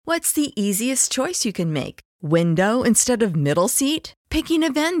What's the easiest choice you can make? Window instead of middle seat? Picking a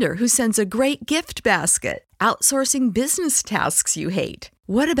vendor who sends a great gift basket? Outsourcing business tasks you hate?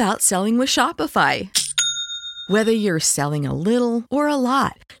 What about selling with Shopify? Whether you're selling a little or a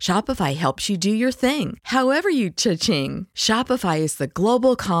lot, Shopify helps you do your thing, however you cha-ching. Shopify is the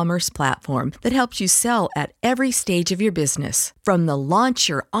global commerce platform that helps you sell at every stage of your business. From the launch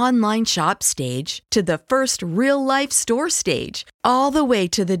your online shop stage to the first real-life store stage, all the way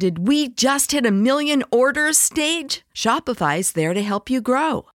to the did we just hit a million orders stage. Shopify's there to help you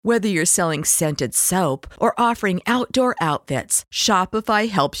grow. Whether you're selling scented soap or offering outdoor outfits, Shopify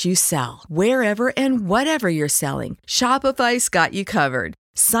helps you sell. Wherever and whatever you're selling, Shopify's got you covered.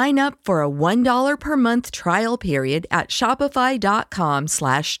 Sign up for a $1 per month trial period at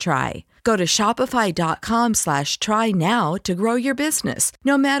shopify.com/try. Go to shopify.com/try now to grow your business,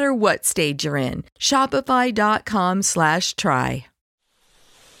 no matter what stage you're in. Shopify.com/try.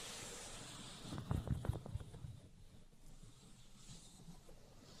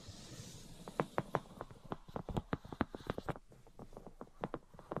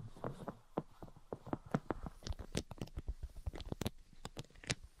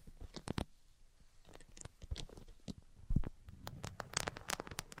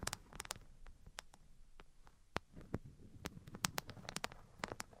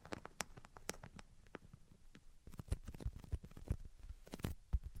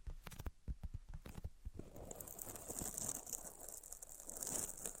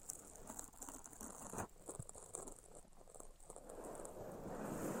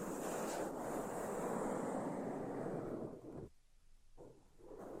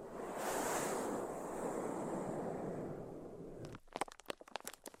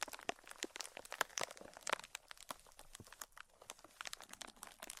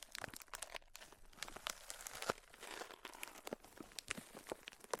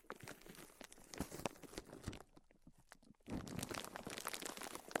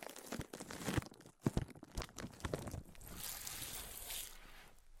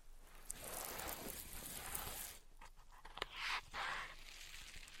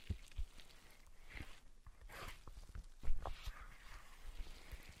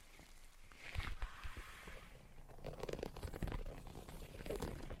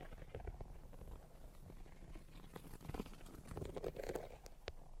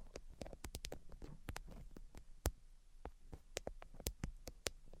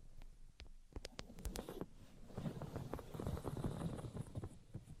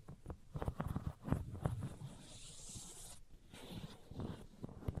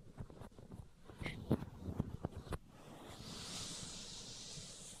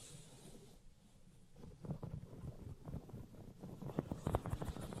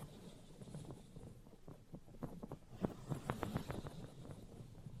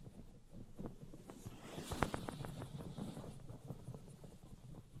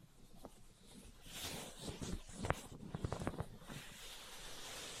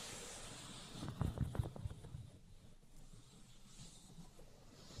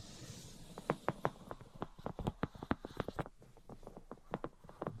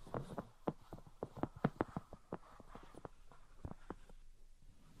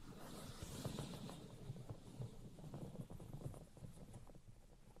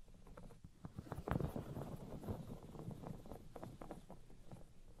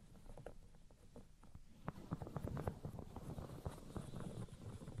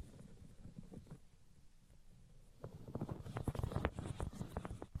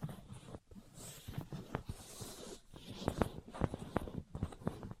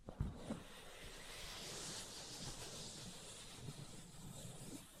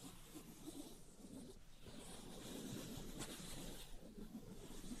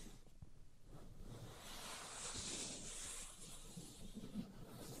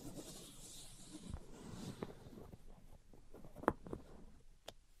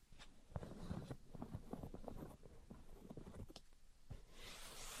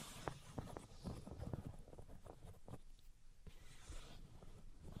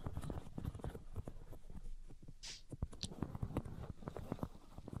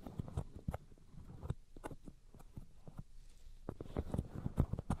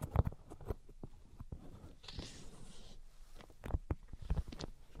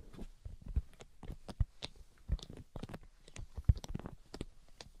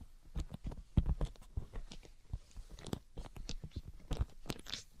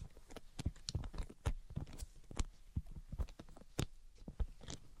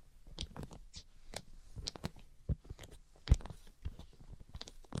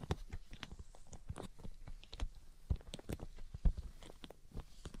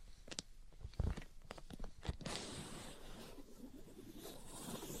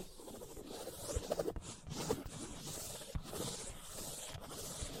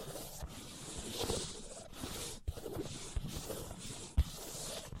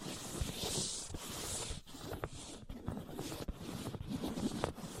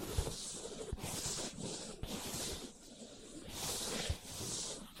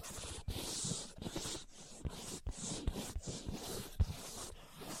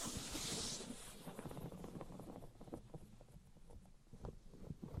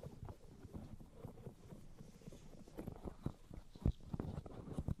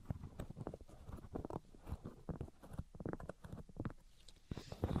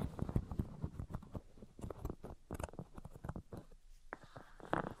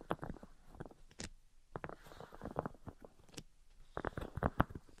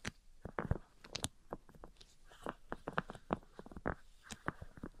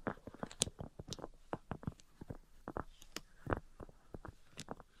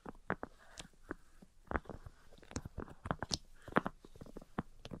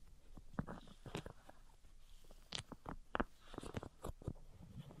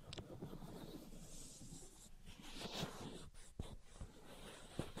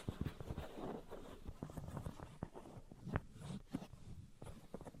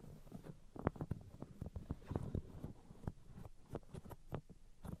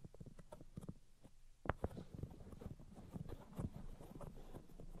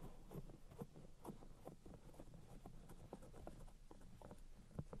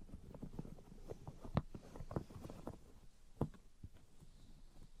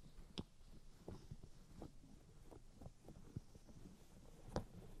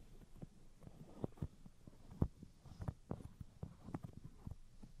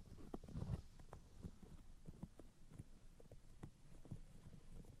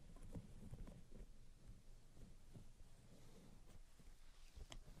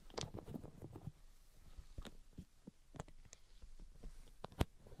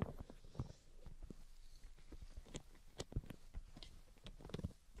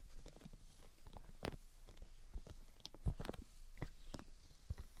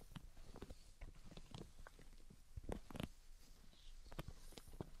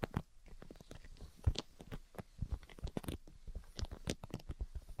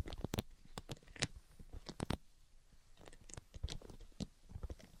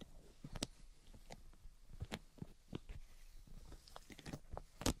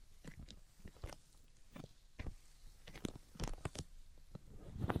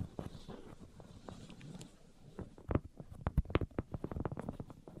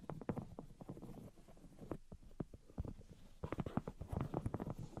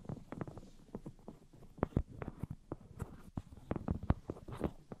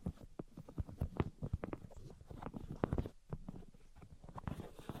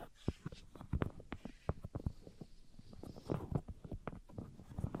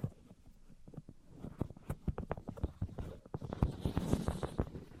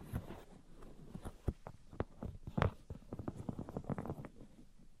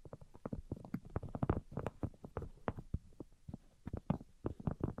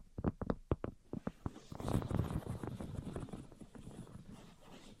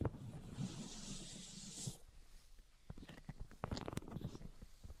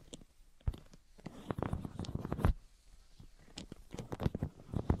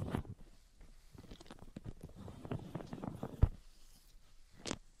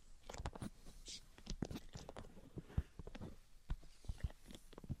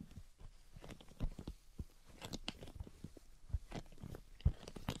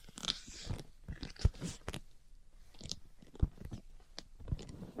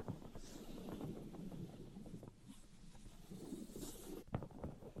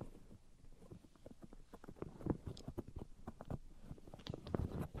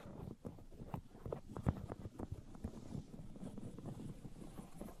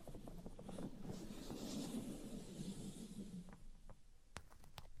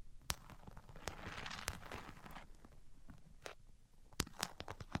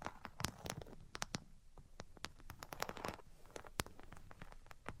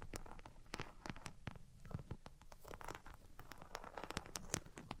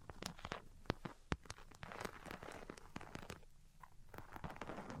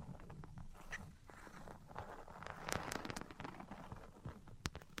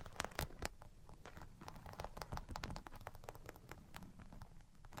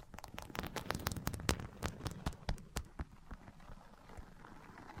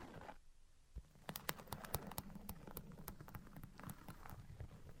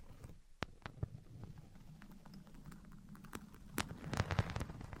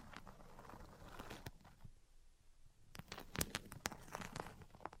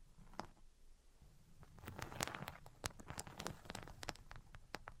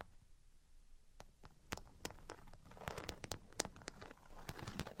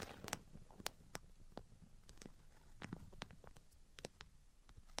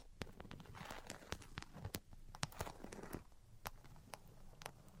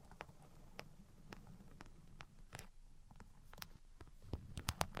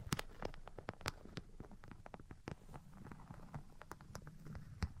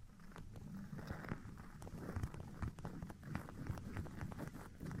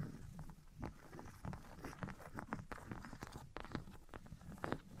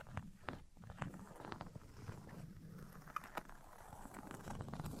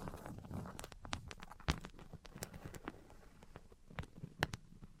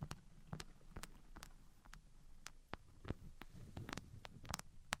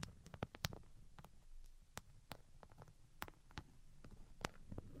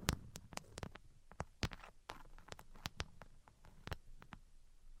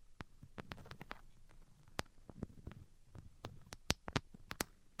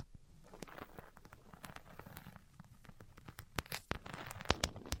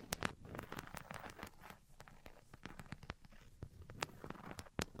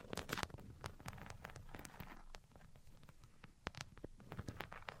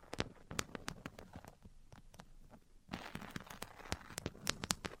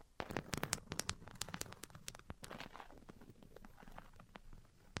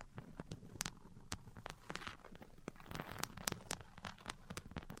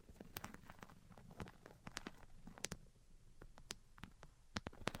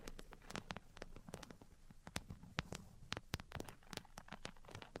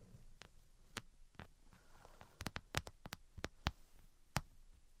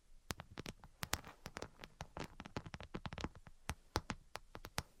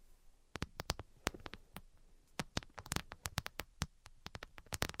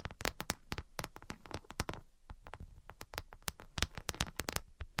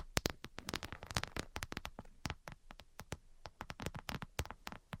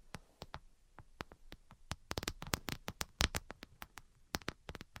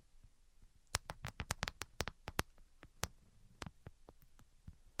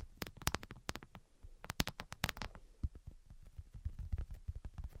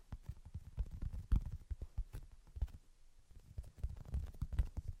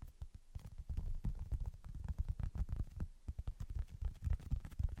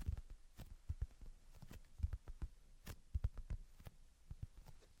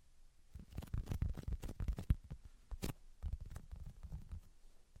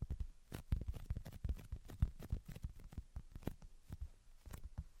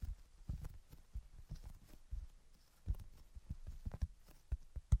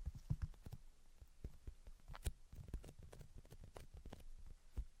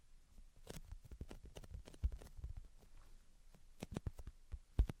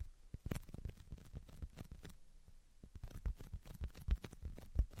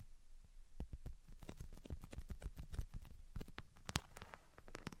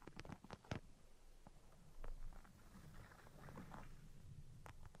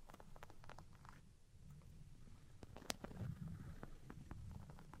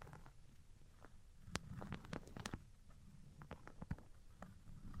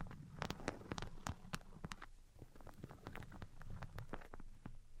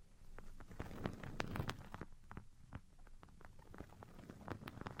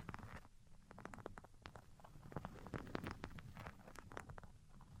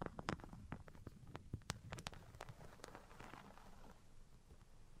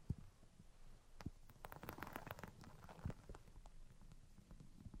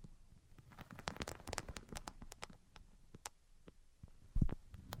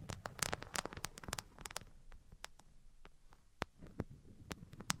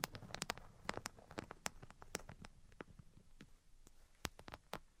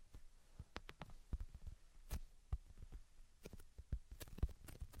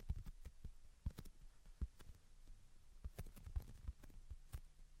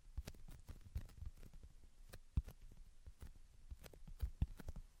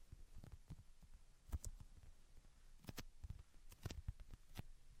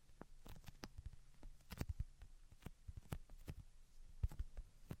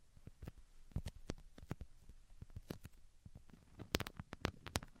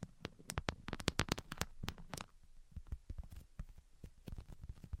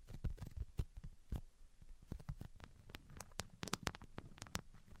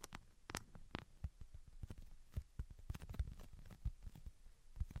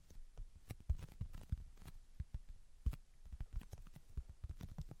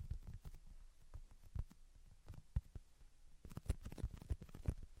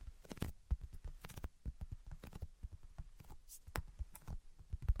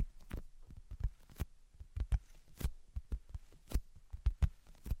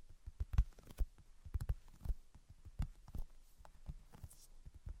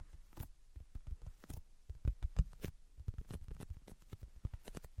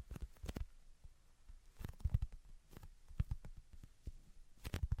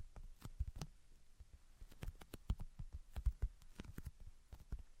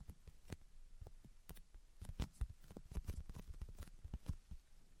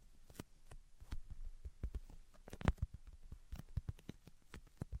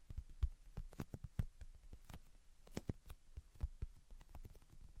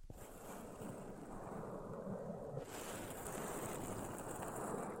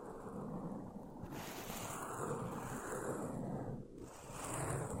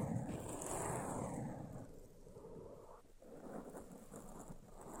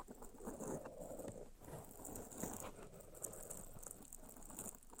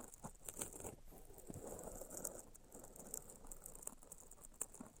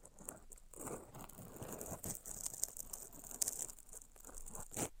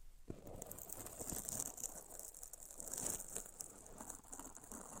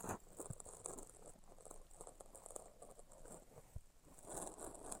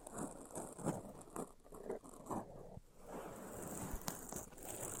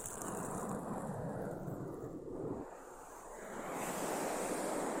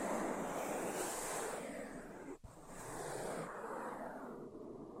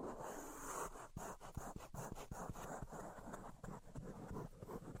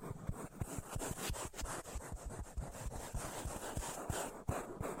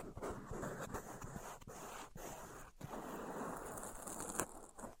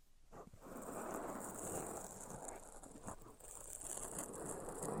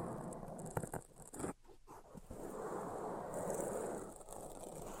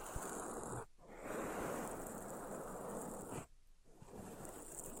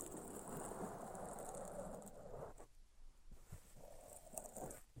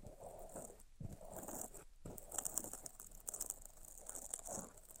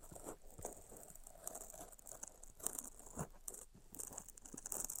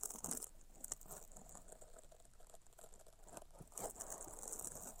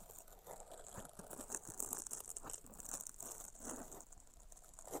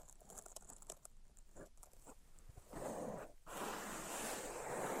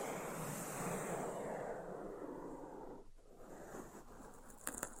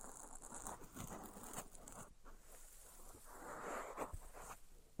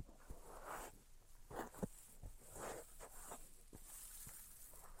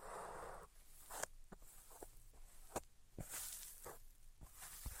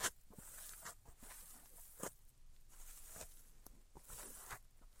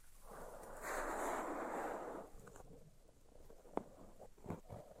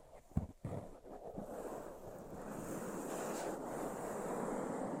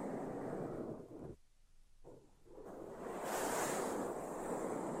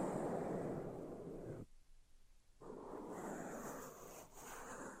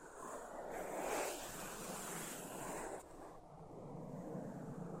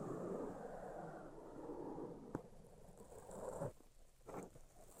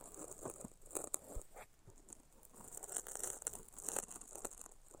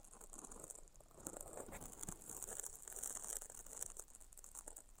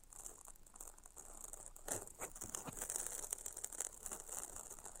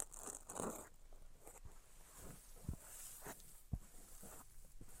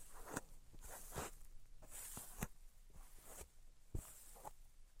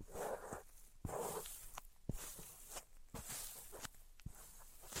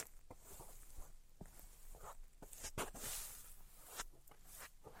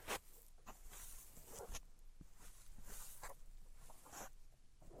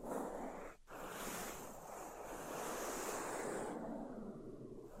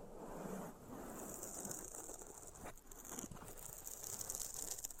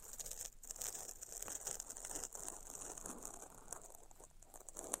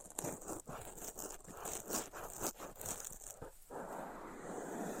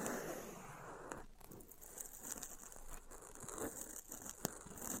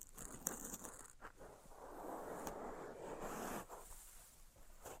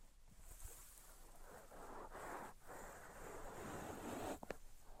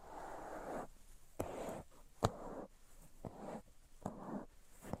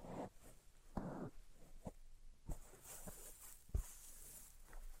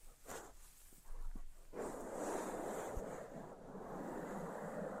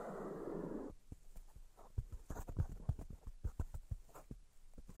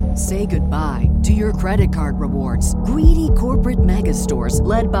 Say goodbye to your credit card rewards. Greedy corporate mega stores,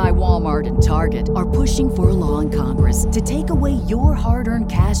 led by Walmart and Target, are pushing for a law in Congress to take away your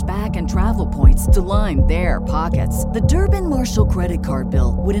hard-earned cash back and travel points to line their pockets. The Durbin-Marshall credit card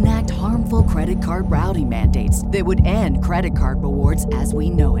bill would enact harmful credit card routing mandates that would end credit card rewards as we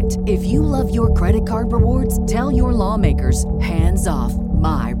know it. If you love your credit card rewards, tell your lawmakers, hands off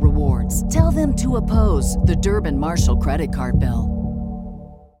my rewards. Tell them to oppose the Durbin-Marshall credit card bill.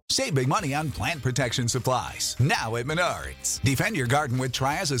 Save big money on plant protection supplies. Now at Menards. Defend your garden with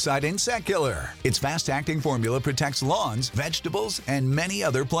Triazicide Insect Killer. Its fast-acting formula protects lawns, vegetables, and many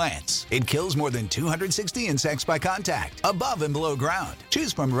other plants. It kills more than 260 insects by contact, above and below ground.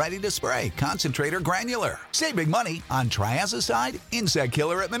 Choose from ready to spray, concentrate, or granular. Save big money on Triazicide Insect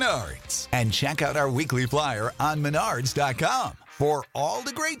Killer at Menards. And check out our weekly flyer on Menards.com for all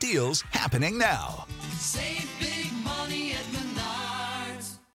the great deals happening now. Save big money at Menards.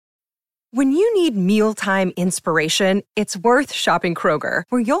 When you need mealtime inspiration, it's worth shopping Kroger,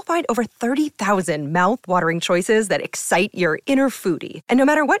 where you'll find over 30,000 mouth-watering choices that excite your inner foodie. And no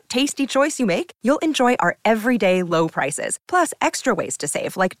matter what tasty choice you make, you'll enjoy our everyday low prices, plus extra ways to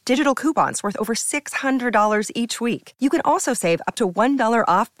save, like digital coupons worth over $600 each week. You can also save up to $1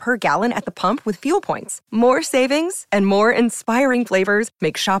 off per gallon at the pump with fuel points. More savings and more inspiring flavors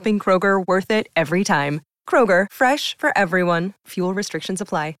make shopping Kroger worth it every time. Kroger, fresh for everyone. Fuel restrictions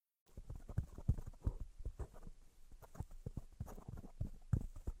apply.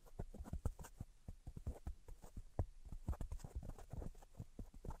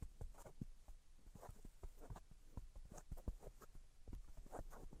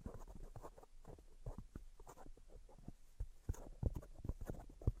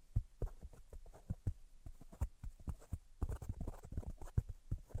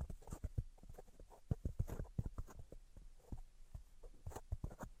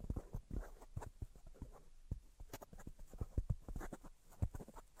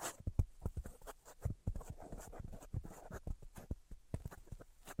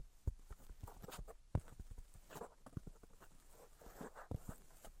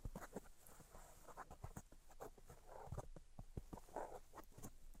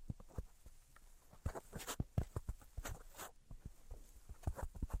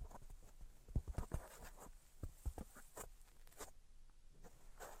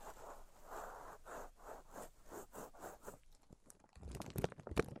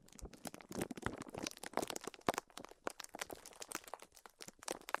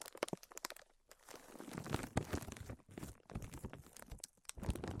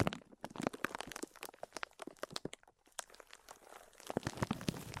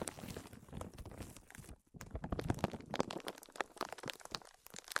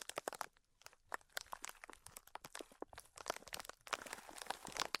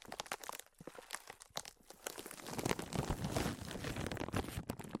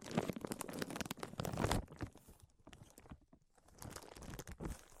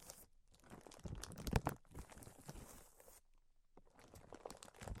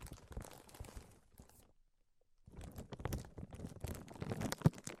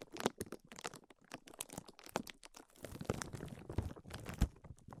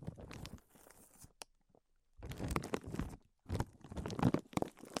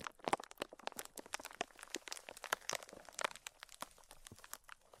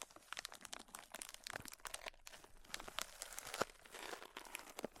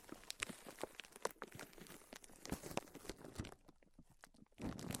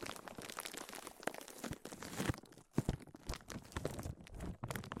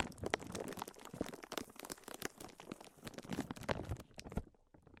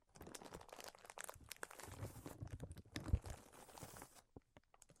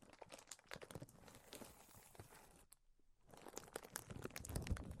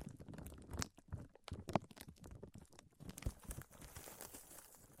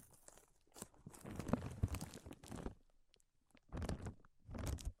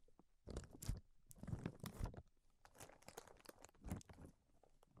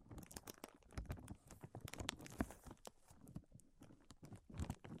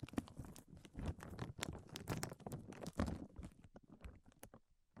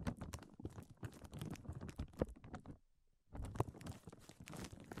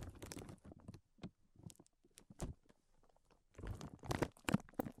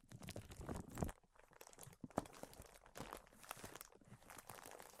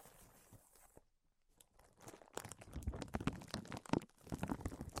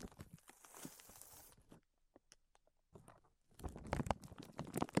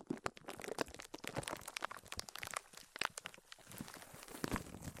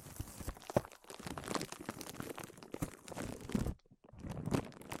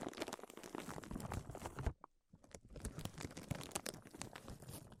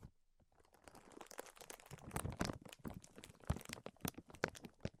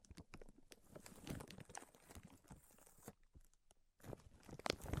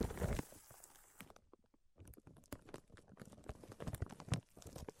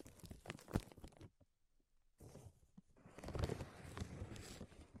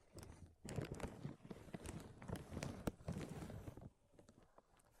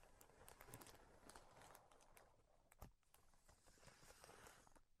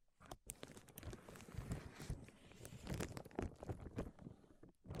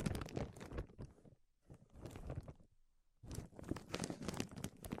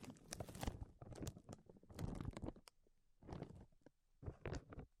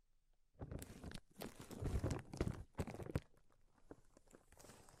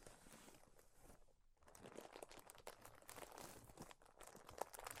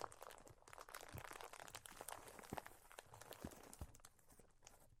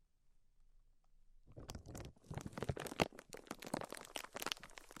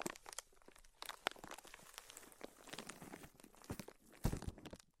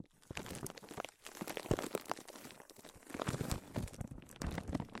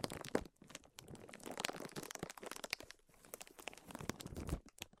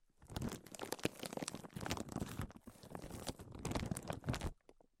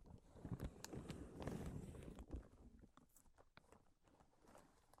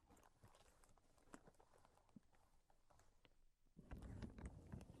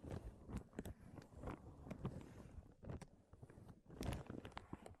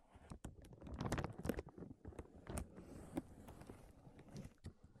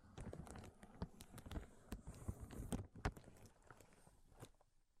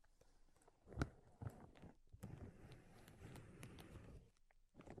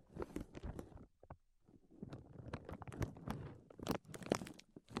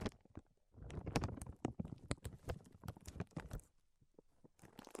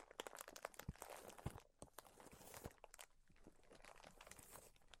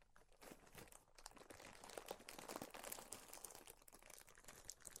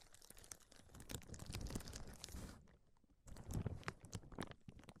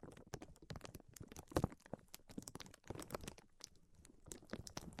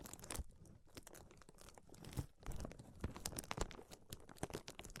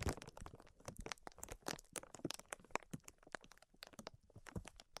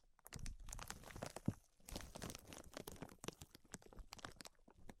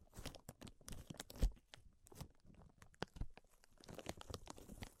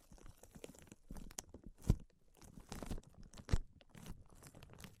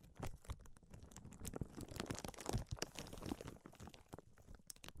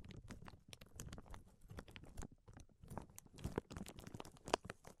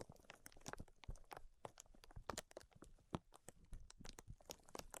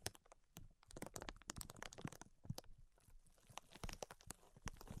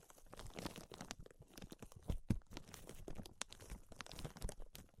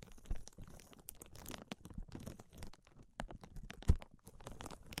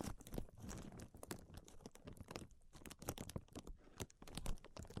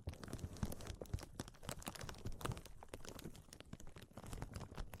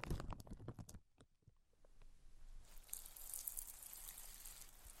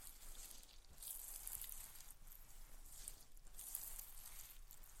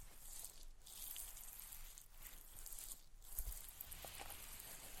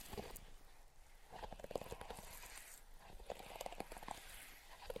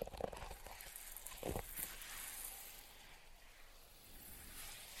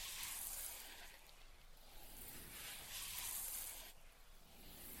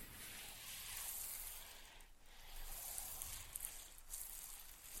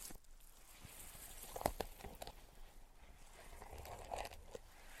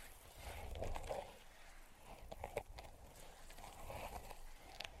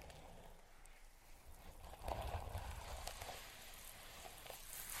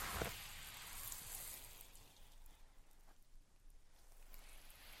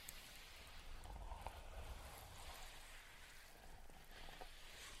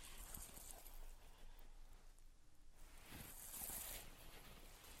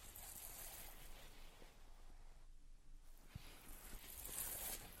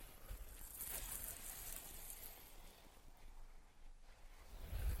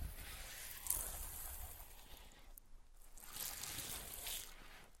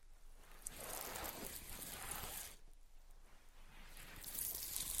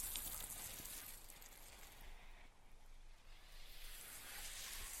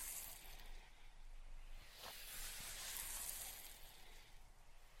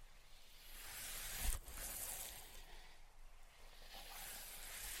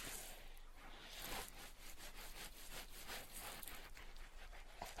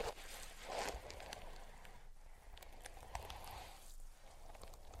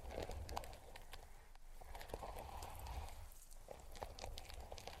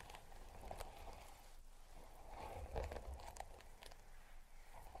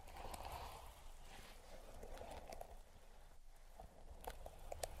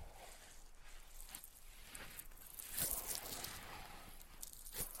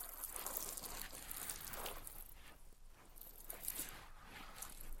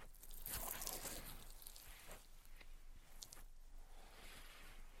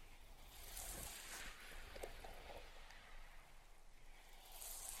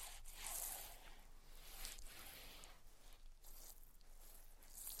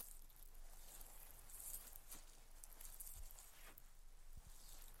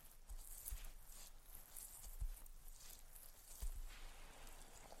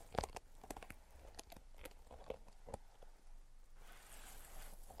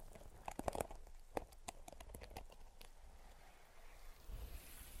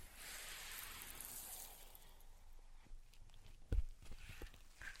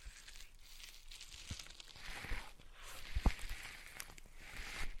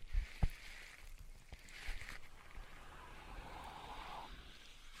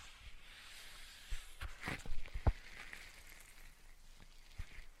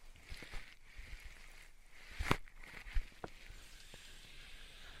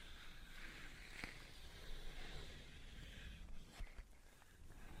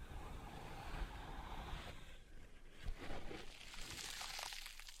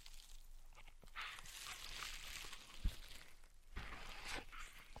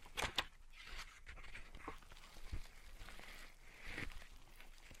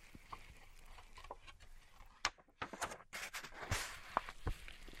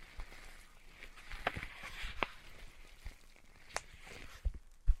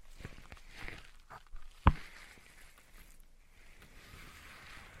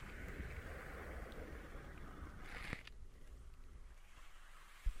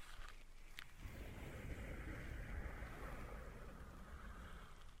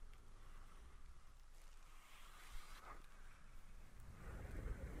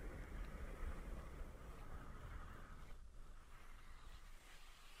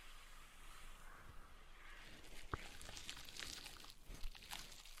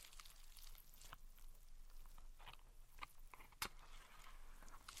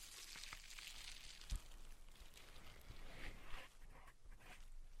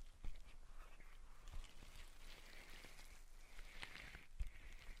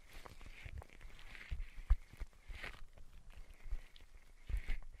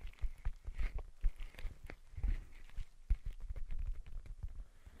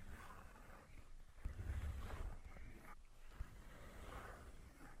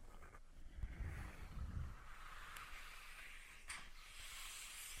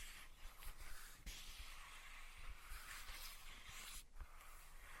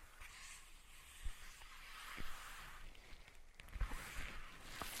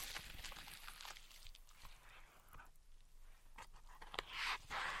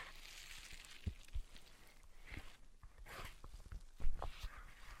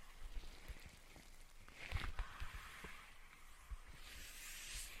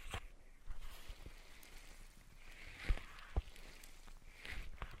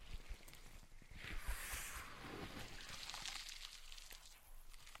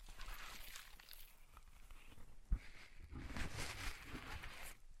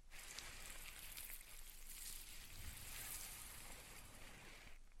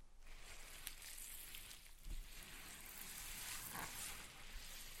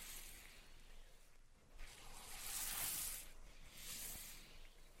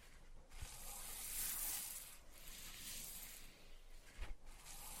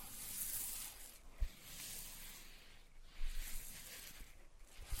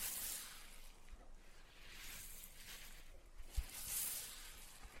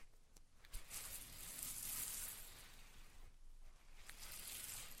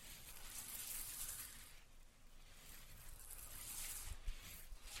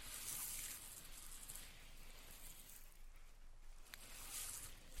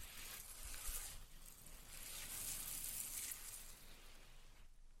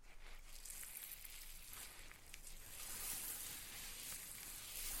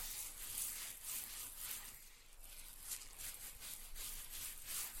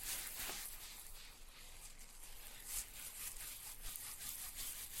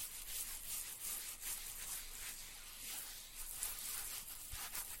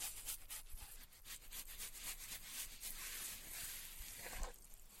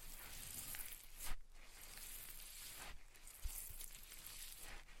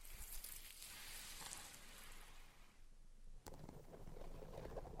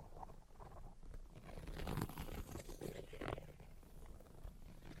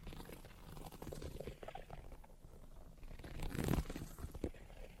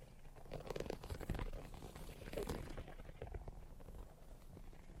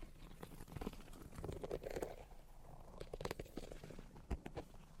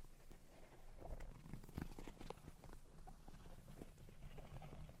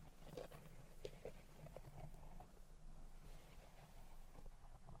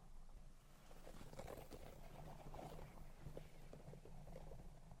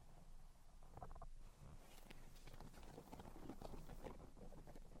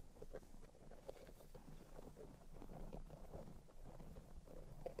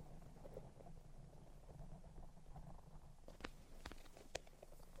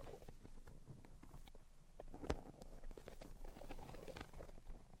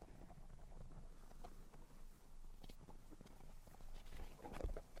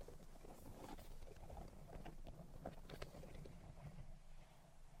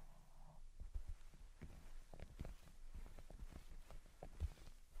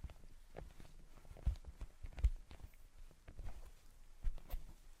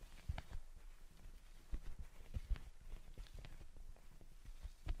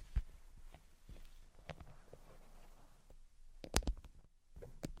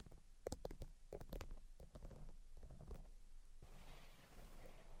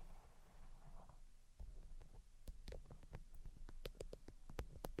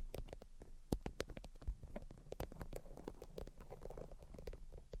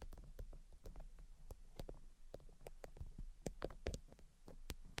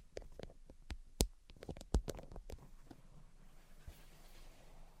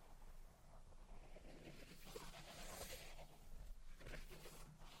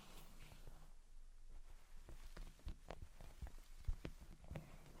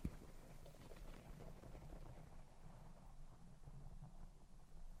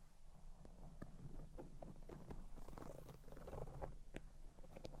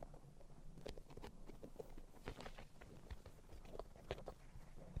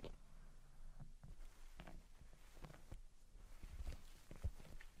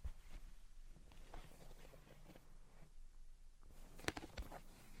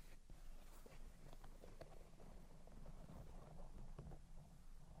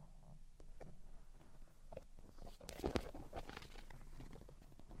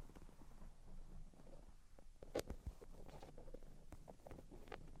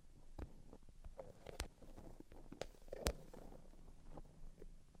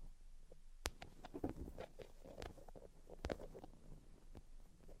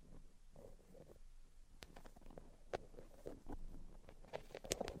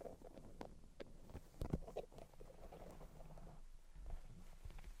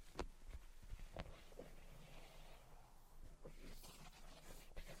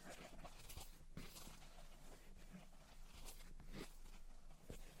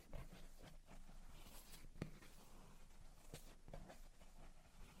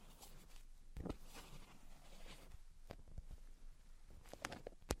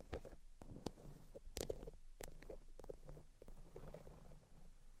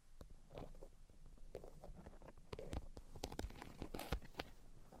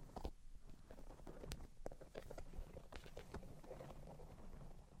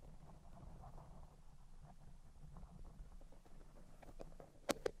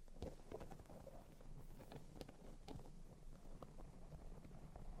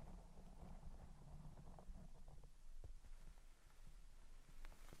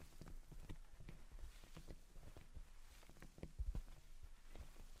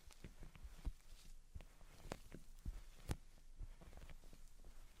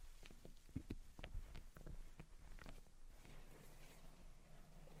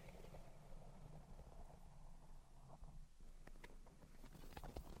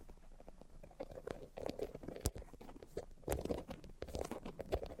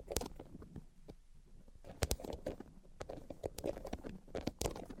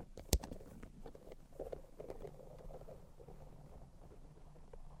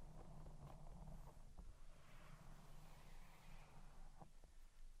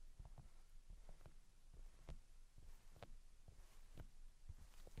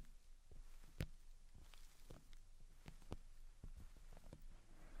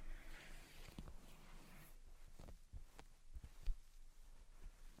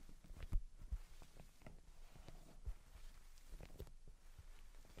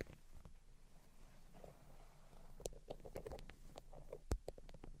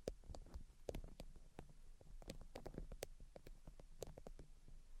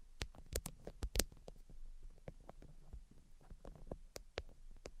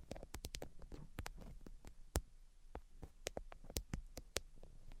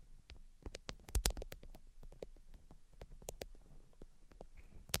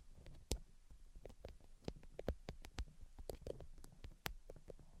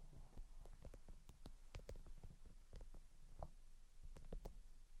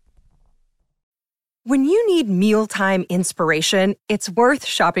 When you need mealtime inspiration, it's worth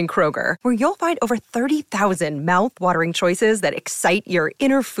shopping Kroger, where you'll find over 30,000 mouth-watering choices that excite your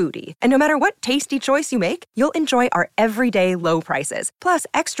inner foodie. And no matter what tasty choice you make, you'll enjoy our everyday low prices, plus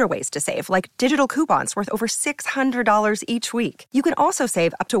extra ways to save, like digital coupons worth over $600 each week. You can also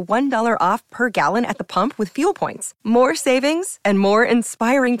save up to $1 off per gallon at the pump with fuel points. More savings and more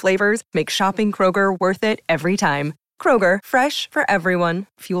inspiring flavors make shopping Kroger worth it every time. Kroger, fresh for everyone.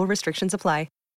 Fuel restrictions apply.